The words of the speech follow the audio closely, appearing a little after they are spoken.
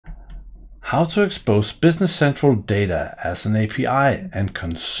How to expose Business Central data as an API and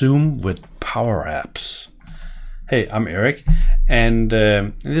consume with PowerApps. Hey, I'm Eric, and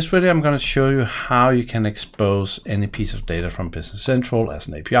in this video I'm going to show you how you can expose any piece of data from Business Central as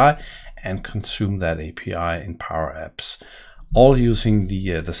an API and consume that API in PowerApps, all using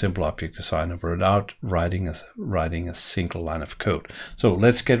the simple object designer without writing a single line of code. So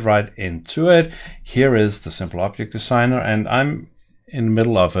let's get right into it. Here is the simple object designer, and I'm in the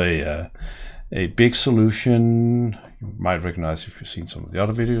middle of a big solution. You might recognize if you've seen some of the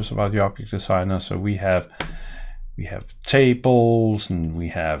other videos about the object designer. So we have tables and we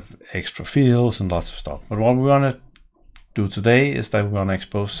have extra fields and lots of stuff. But what we want to do today is that we want to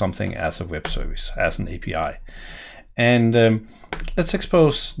expose something as a web service, as an API. And let's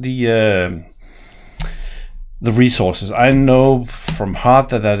expose the resources. I know from heart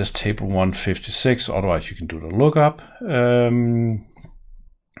that that is table 156. Otherwise, you can do the lookup.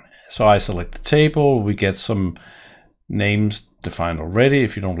 So I select the table. We get some names defined already.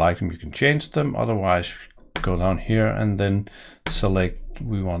 If you don't like them, you can change them. Otherwise, go down here and then select.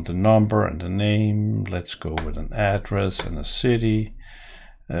 We want the number and the name. Let's go with an address and a city.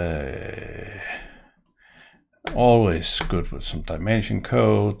 Always good with some dimension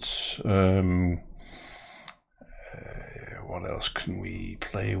codes. What else can we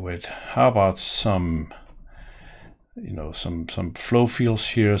play with? How about some, some flow fields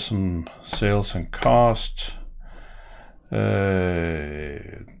here, some sales and cost,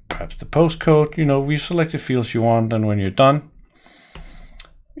 perhaps the postcode. We select the fields you want, and when you're done,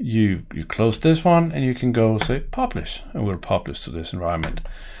 you close this one and you can go say publish, and we'll publish to this environment.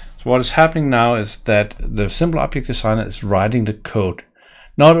 So what is happening now is that the simple object designer is writing the code,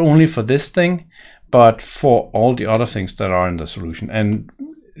 not only for this thing, but for all the other things that are in the solution. And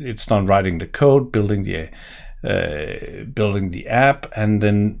it's done writing the code, building the app, and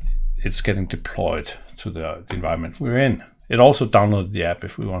then it's getting deployed to the environment we're in. It also downloaded the app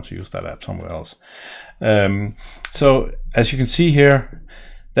if we want to use that app somewhere else. So as you can see here,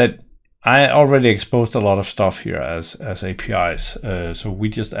 that I already exposed a lot of stuff here as APIs. So we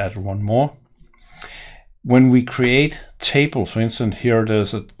just added one more. When we create tables, for instance, here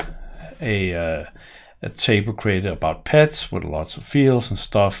there's a table created about pets with lots of fields and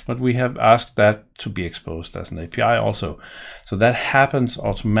stuff, but we have asked that to be exposed as an API also. So that happens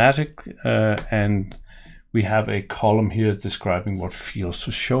automatic, and we have a column here describing what fields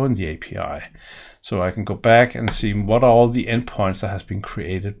to show in the API. So I can go back and see what are all the endpoints that has been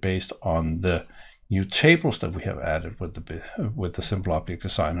created based on the new tables that we have added with the simple object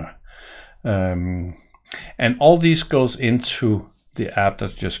designer. And all these goes into the app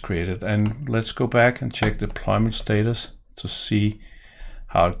that's just created. And let's go back and check deployment status to see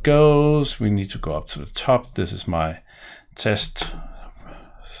how it goes. We need to go up to the top. This is my test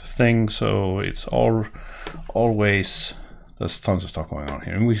thing, so it's always, there's tons of stuff going on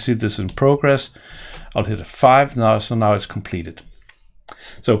here. And we see this in progress. I'll hit a 5 now, so now it's completed.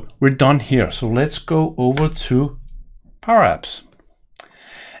 So we're done here. So let's go over to PowerApps.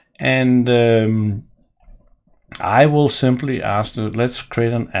 And I will simply ask let's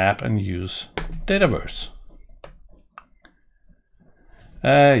create an app and use Dataverse.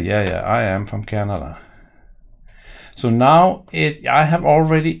 Yeah, I am from Canada. So now I have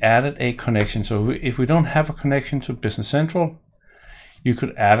already added a connection. So if we don't have a connection to Business Central, you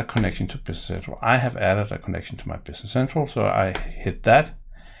could add a connection to Business Central. I have added a connection to my Business Central, so I hit that.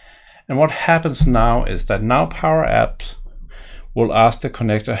 And what happens now is that now PowerApps will ask the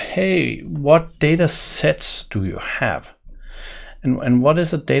connector, hey, what data sets do you have? And what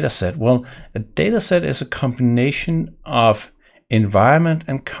is a data set? Well, a data set is a combination of environment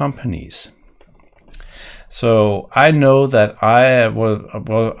and companies. So I know that I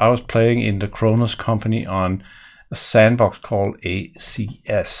was playing in the Kronos company on a sandbox called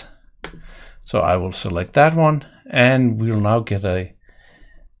ACS. So I will select that one, and we'll now get a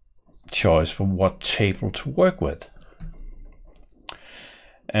choice for what table to work with.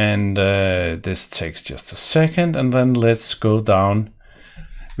 And this takes just a second, and then let's go down.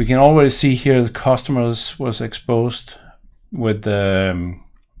 We can already see here the customers was exposed with the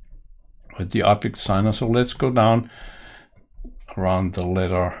object designer. So let's go down around the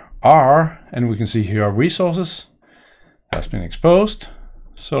letter R, and we can see here our resources has been exposed.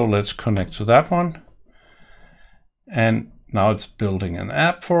 So let's connect to that one. And now it's building an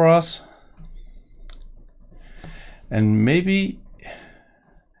app for us. And maybe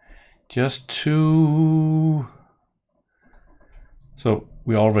just so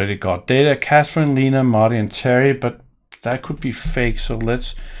we already got data, Catherine, Lena, Marty, and Terry, but that could be fake. So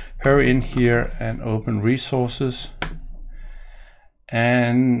let's hurry in here and open resources.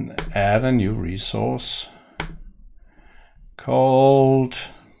 and add a new resource called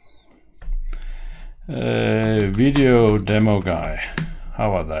video demo guy.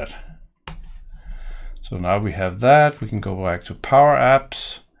 How about that? So now we have that. We can go back to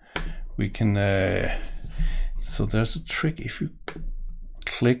PowerApps. We can so there's a trick if you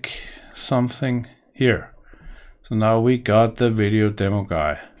click something here. So now we got the video demo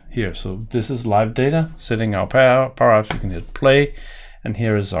guy here. So this is live data sitting our PowerApps. You can hit play, and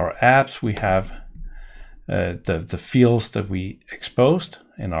here is our apps. We have the fields that we exposed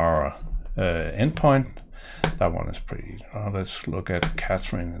in our endpoint. That one is pretty. Let's look at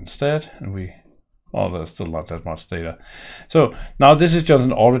Catherine instead, and there's still not that much data. So now this is just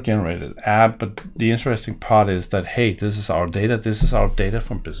an auto-generated app, but the interesting part is that, hey, this is our data. This is our data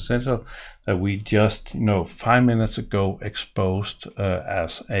from Business Central that we just 5 minutes ago exposed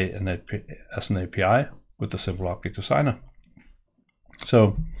as an API with the Simple Object Designer.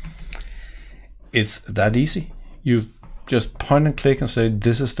 So it's that easy. You just point and click and say,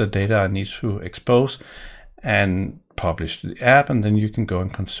 this is the data I need to expose, and publish the app, and then you can go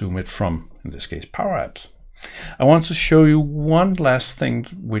and consume it from, in this case, PowerApps. I want to show you one last thing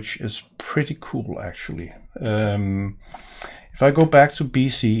which is pretty cool actually. If I go back to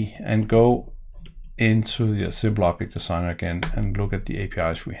BC and go into the Simple Object Designer again and look at the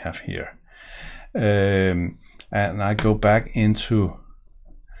APIs we have here, and I go back into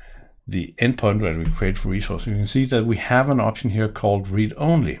the endpoint where we create for resources, you can see that we have an option here called read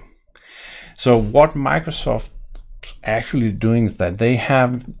only. So what Microsoft actually doing is that they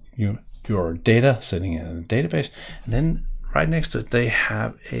have your data sitting in a database, and then right next to it they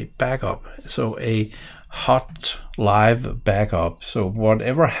have a backup, so a hot live backup. So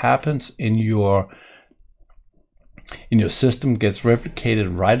whatever happens in your system gets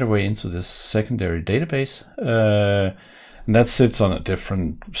replicated right away into this secondary database, and that sits on a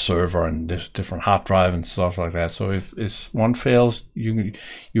different server and different hard drive and stuff like that. So if one fails,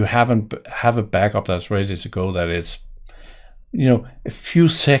 you have a backup that's ready to go, that it's a few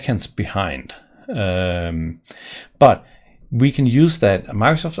seconds behind. But we can use that.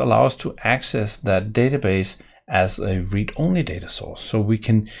 Microsoft allows us to access that database as a read-only data source. So we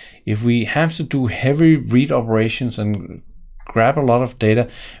can, if we have to do heavy read operations and grab a lot of data,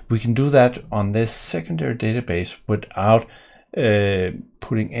 we can do that on this secondary database without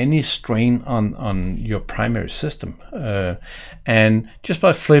putting any strain on your primary system. And just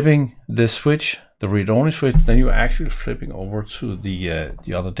by flipping this switch, the read-only switch, then you're actually flipping over to the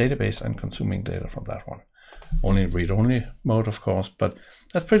other database and consuming data from that one. Only in read-only mode, of course, but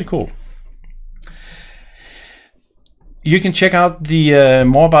that's pretty cool. You can check out the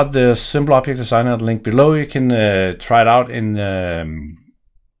more about the Simple Object Designer at the link below. You can try it out in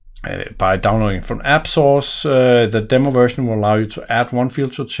by downloading from App Source. The demo version will allow you to add one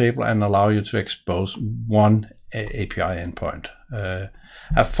field to a table and allow you to expose one API endpoint.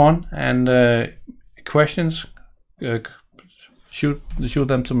 Have fun, and questions, shoot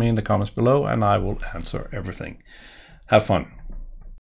them to me in the comments below, and I will answer everything. Have fun.